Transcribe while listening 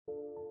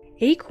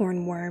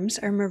Acorn worms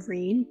are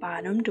marine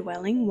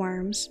bottom-dwelling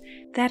worms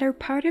that are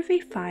part of a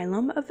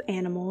phylum of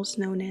animals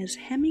known as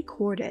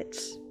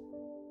hemichordates.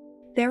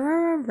 There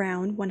are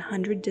around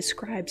 100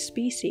 described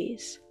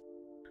species.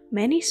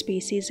 Many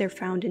species are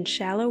found in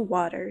shallow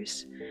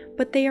waters,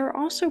 but they are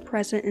also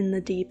present in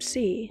the deep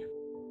sea.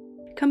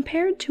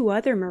 Compared to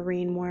other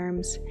marine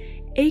worms,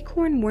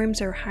 acorn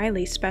worms are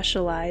highly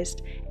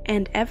specialized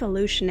and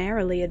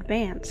evolutionarily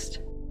advanced.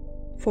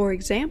 For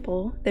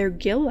example, their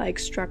gill-like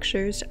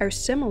structures are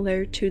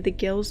similar to the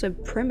gills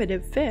of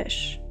primitive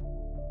fish.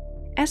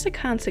 As a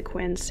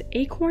consequence,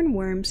 acorn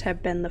worms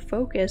have been the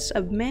focus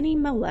of many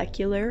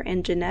molecular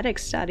and genetic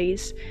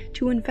studies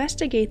to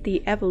investigate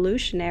the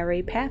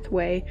evolutionary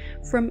pathway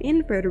from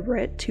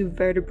invertebrate to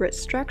vertebrate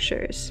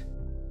structures.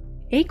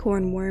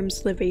 Acorn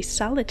worms live a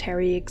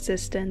solitary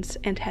existence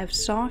and have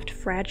soft,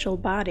 fragile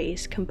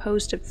bodies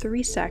composed of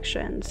 3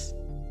 sections.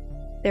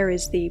 There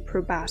is the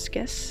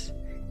proboscis,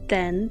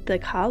 then the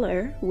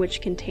collar,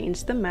 which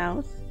contains the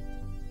mouth.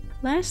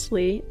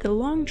 Lastly, the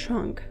long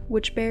trunk,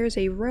 which bears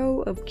a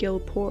row of gill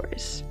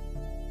pores.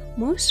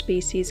 Most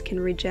species can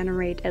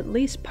regenerate at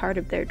least part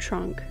of their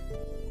trunk.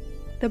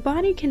 The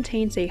body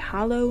contains a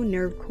hollow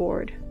nerve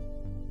cord.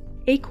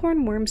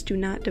 Acorn worms do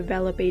not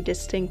develop a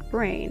distinct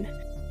brain.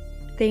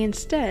 They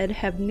instead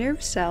have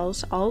nerve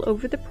cells all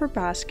over the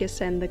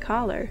proboscis and the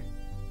collar.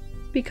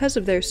 Because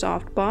of their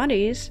soft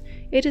bodies,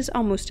 it is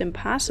almost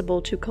impossible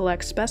to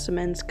collect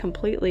specimens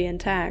completely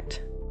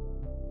intact.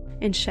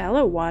 In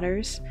shallow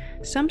waters,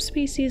 some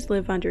species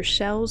live under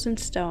shells and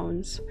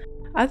stones.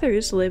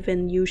 Others live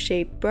in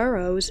U-shaped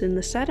burrows in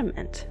the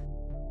sediment.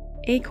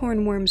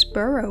 Acorn worms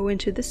burrow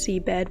into the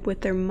seabed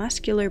with their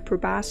muscular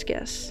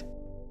proboscis.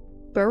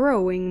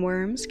 Burrowing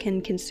worms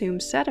can consume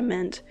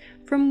sediment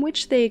from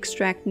which they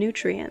extract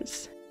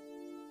nutrients.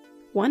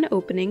 One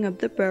opening of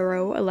the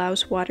burrow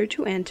allows water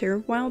to enter,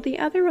 while the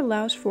other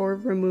allows for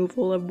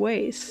removal of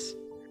waste.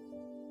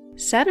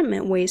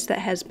 Sediment waste that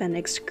has been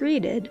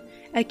excreted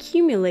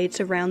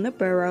accumulates around the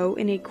burrow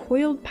in a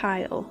coiled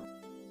pile.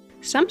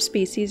 Some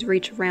species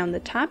reach around the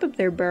top of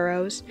their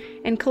burrows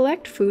and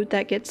collect food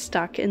that gets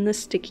stuck in the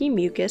sticky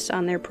mucus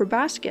on their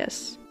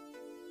proboscis.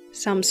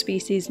 Some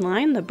species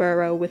line the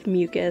burrow with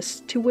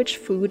mucus to which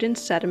food and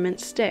sediment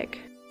stick.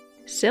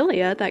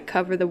 Cilia that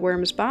cover the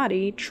worm's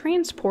body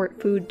transport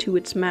food to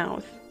its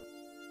mouth.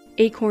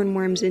 Acorn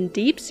worms in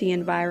deep-sea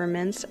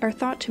environments are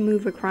thought to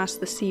move across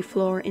the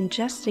seafloor,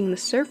 ingesting the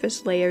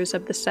surface layers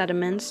of the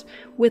sediments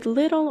with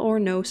little or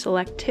no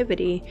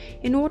selectivity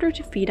in order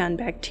to feed on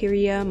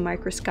bacteria,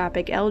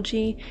 microscopic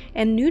algae,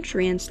 and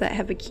nutrients that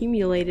have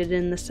accumulated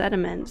in the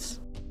sediments.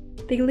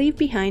 They leave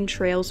behind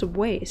trails of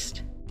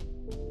waste.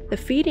 The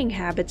feeding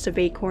habits of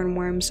acorn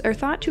worms are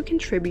thought to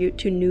contribute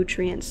to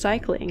nutrient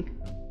cycling.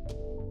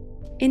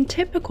 In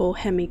typical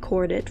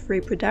hemichordate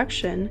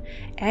reproduction,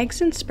 eggs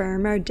and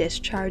sperm are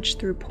discharged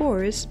through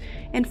pores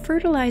and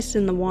fertilized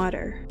in the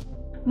water.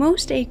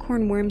 Most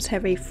acorn worms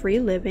have a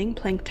free-living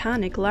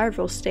planktonic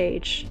larval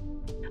stage.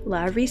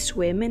 Larvae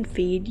swim and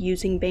feed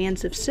using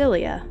bands of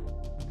cilia.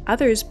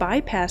 Others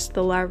bypass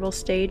the larval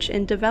stage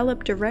and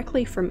develop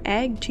directly from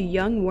egg to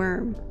young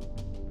worm.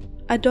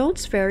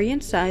 Adults vary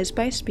in size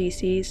by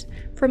species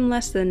from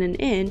less than an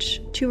inch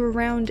to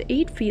around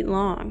 8 feet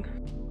long.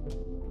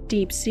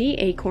 Deep-sea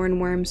acorn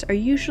worms are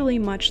usually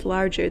much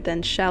larger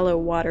than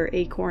shallow-water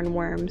acorn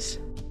worms.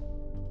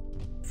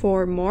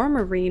 For more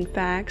marine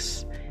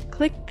facts,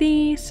 click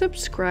the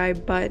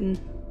subscribe button.